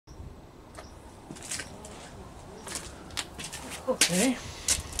Okay,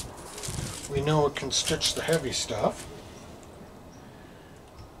 we know it can stitch the heavy stuff.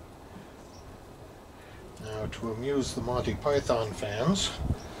 Now, to amuse the Monty Python fans,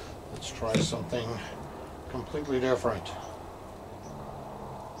 let's try something completely different.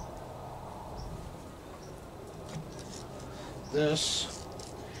 This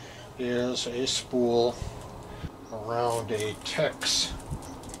is a spool around a Tex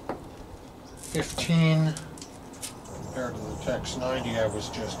 15 compared to the Tex 90 I was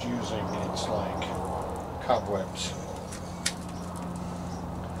just using. It's like cobwebs.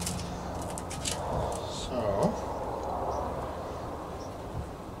 So,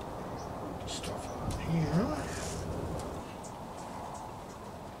 put the stuff on here.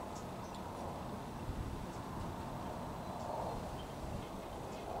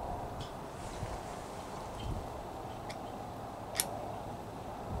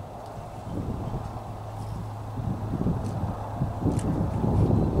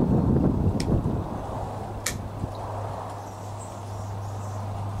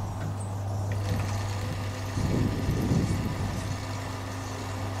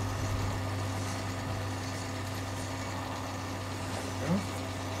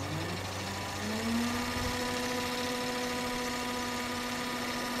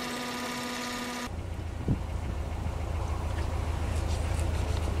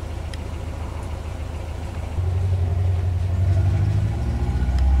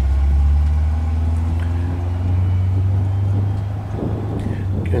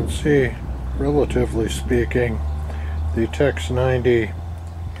 You can see, relatively speaking, the Tex 90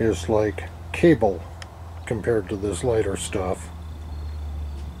 is like cable compared to this lighter stuff.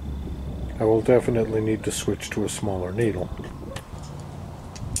 I will definitely need to switch to a smaller needle.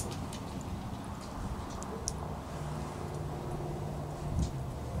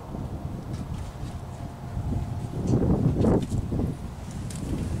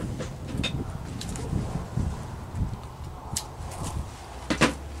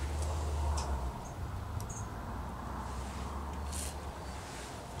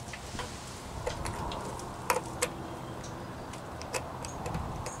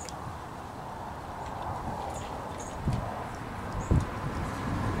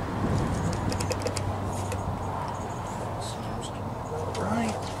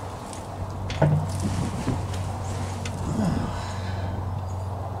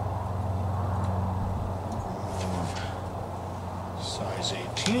 Size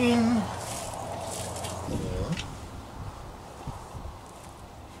 18.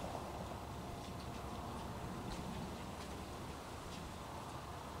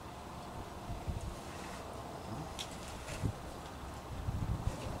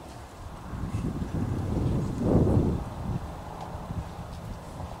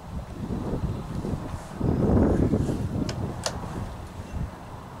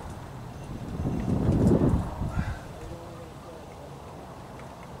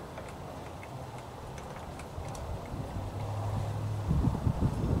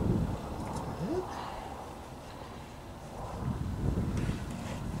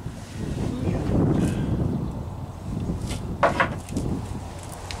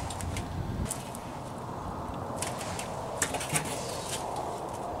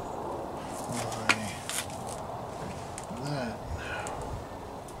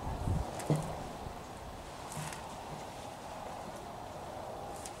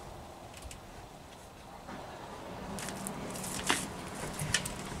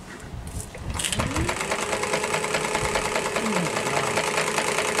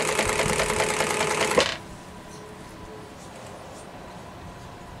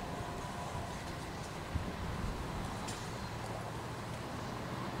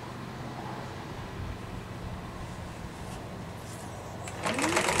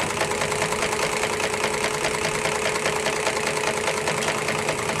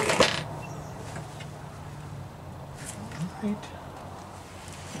 Right.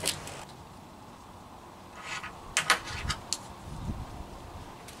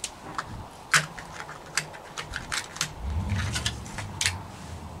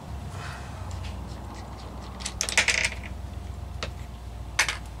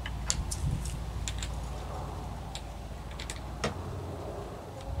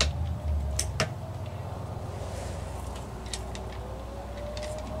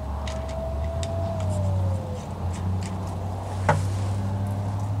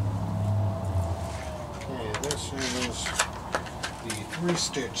 This is the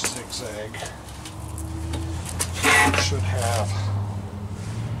 3-stitch zigzag. It should have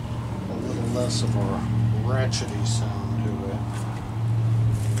a little less of a ratchety sound to it.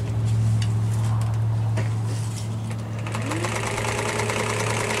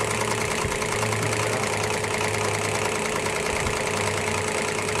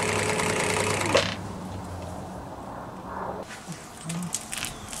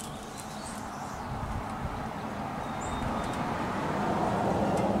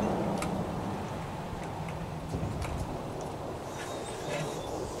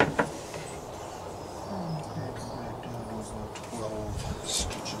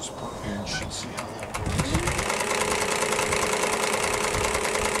 see how that works.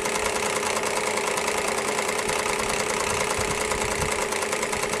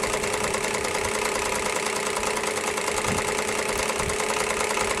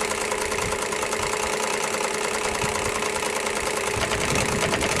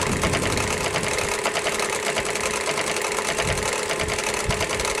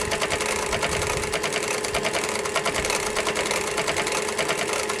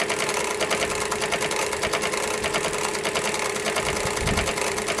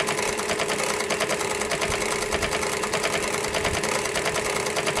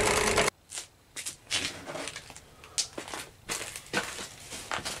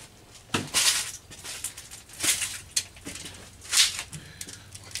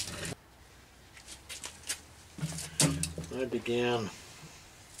 I began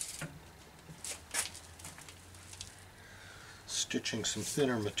stitching some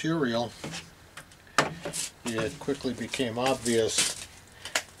thinner material, it quickly became obvious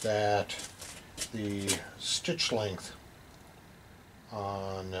that the stitch length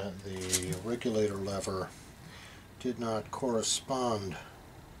on the regulator lever did not correspond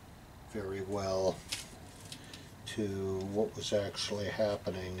very well to what was actually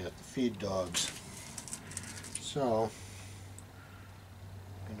happening at the feed dogs. So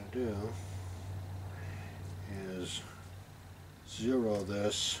what I'm going to do is zero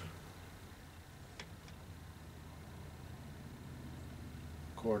this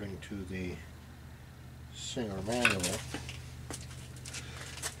according to the Singer manual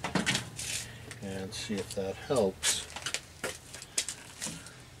and see if that helps.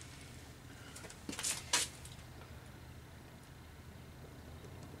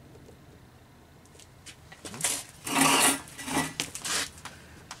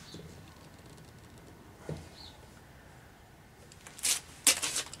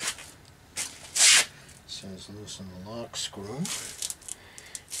 Says loosen the lock screw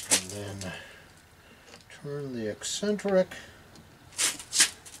and then turn the eccentric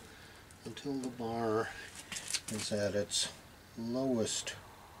until the bar is at its lowest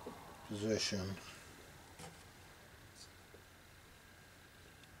position.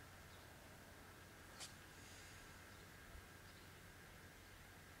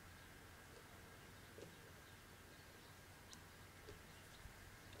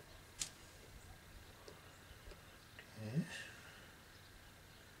 Okay.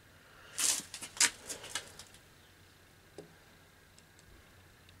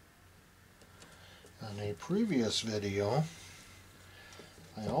 On a previous video,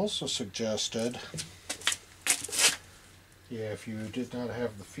 I also suggested if you did not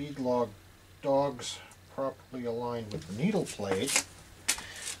have the feed log dogs properly aligned with the needle plate,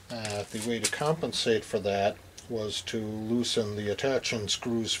 the way to compensate for that was to loosen the attaching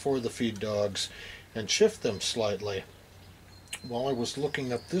screws for the feed dogs and shift them slightly. While I was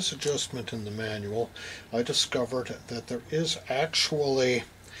looking up this adjustment in the manual, I discovered that there is actually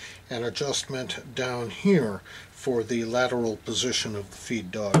an adjustment down here for the lateral position of the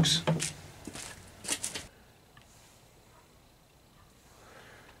feed dogs.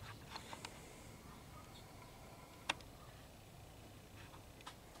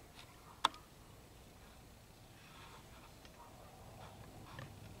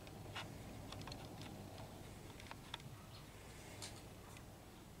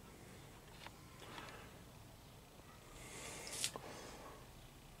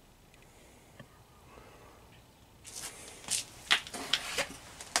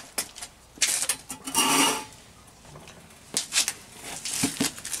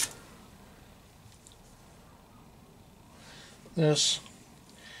 This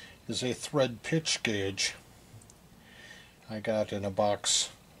is a thread pitch gauge I got in a box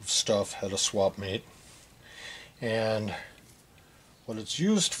of stuff at a swap meet, and what it's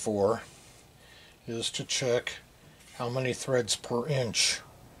used for is to check how many threads per inch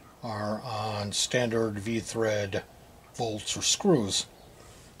are on standard V-thread bolts or screws.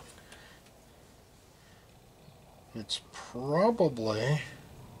 It's probably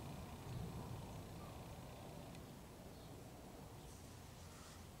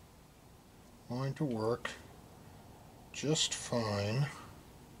going to work just fine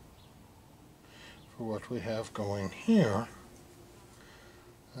for what we have going here.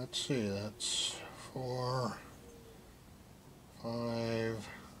 Let's see, that's 4, 5,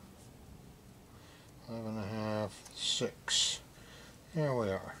 5.5, 6. There we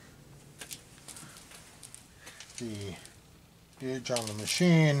are. The gauge on the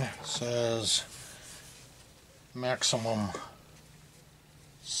machine says maximum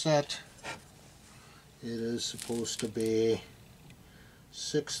set. It is supposed to be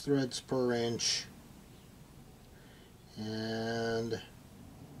 6 threads per inch, and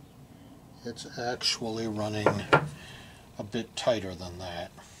it's actually running a bit tighter than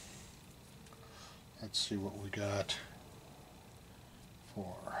that. Let's see what we got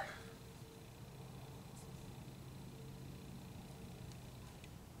for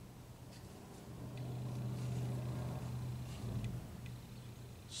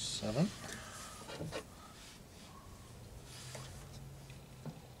seven.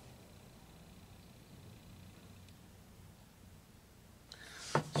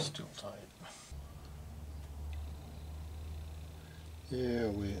 Still tight. There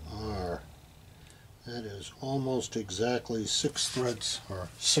we are. That is almost exactly 6 threads, or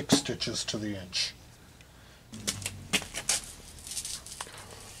 6 stitches to the inch.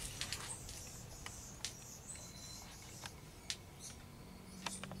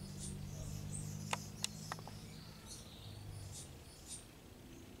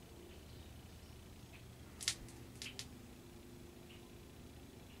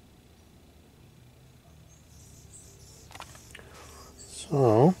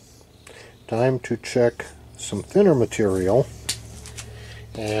 So, time to check some thinner material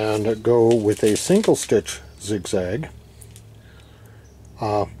and go with a single stitch zigzag.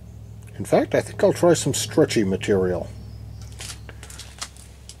 In fact, I think I'll try some stretchy material.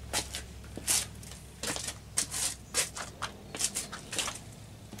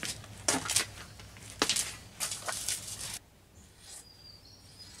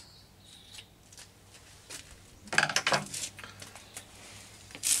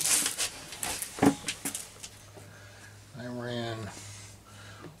 I ran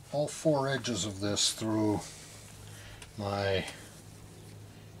all 4 edges of this through my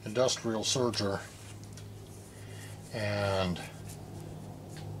industrial serger, and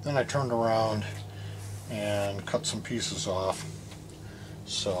then I turned around and cut some pieces off,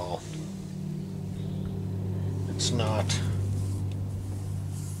 so it's not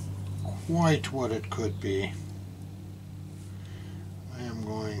quite what it could be. I am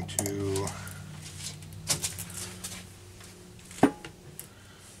going to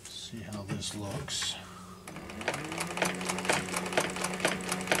see how this looks.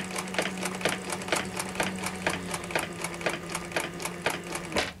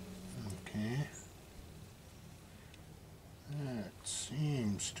 Okay. That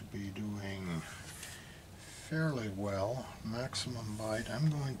seems to be doing fairly well. Maximum bite. I'm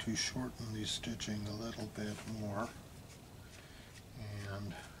going to shorten the stitching a little bit more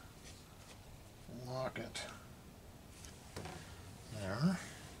and lock it there.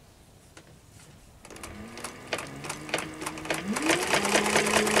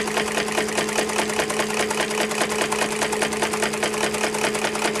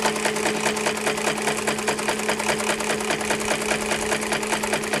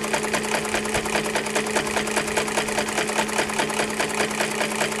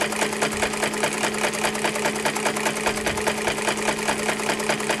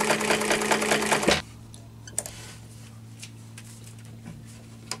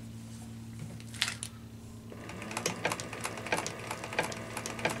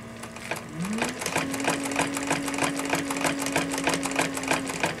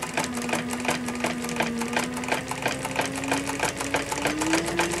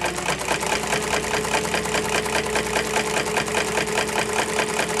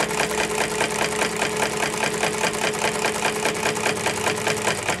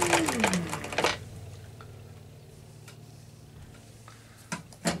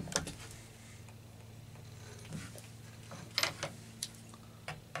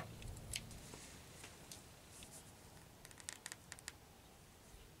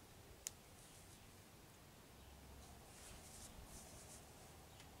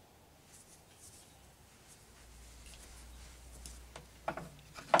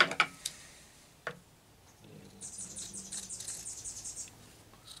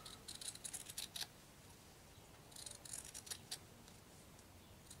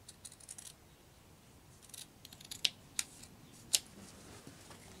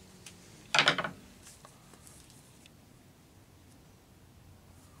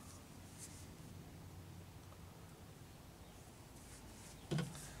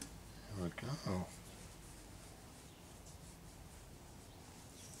 There we go.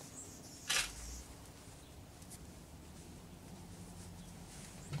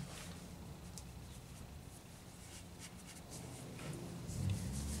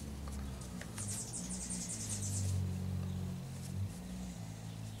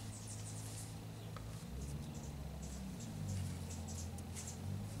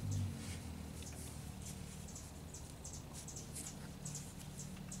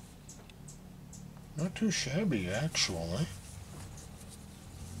 Not too shabby, actually.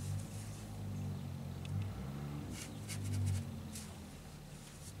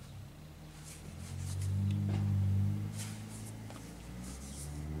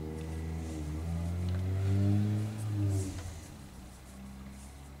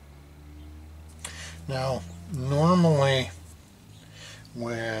 Now, normally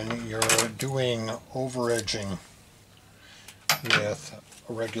when you're doing over-edging with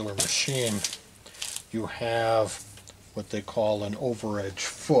a regular machine, you have what they call an over-edge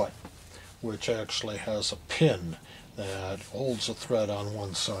foot, which actually has a pin that holds a thread on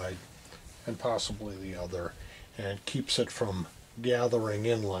one side and possibly the other and keeps it from gathering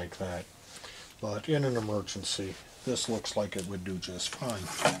in like that. But in an emergency, this looks like it would do just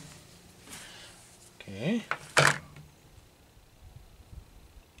fine. Okay.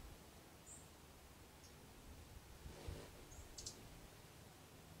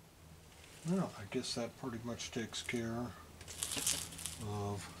 Well, I guess that pretty much takes care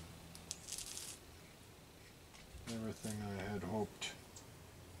of everything I had hoped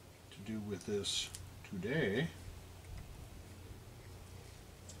to do with this today.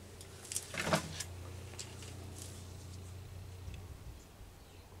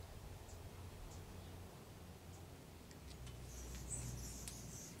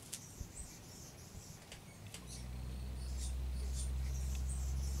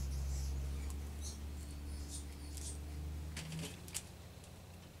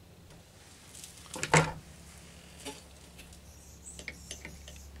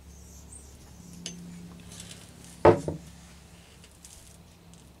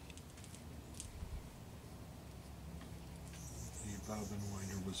 Bobbin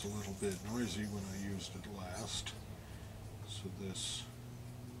winder was a little bit noisy when I used it last, so this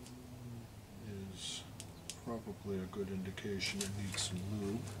is probably a good indication it needs some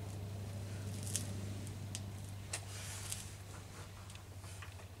lube.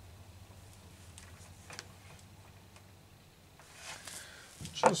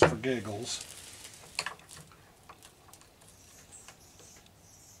 Just for giggles.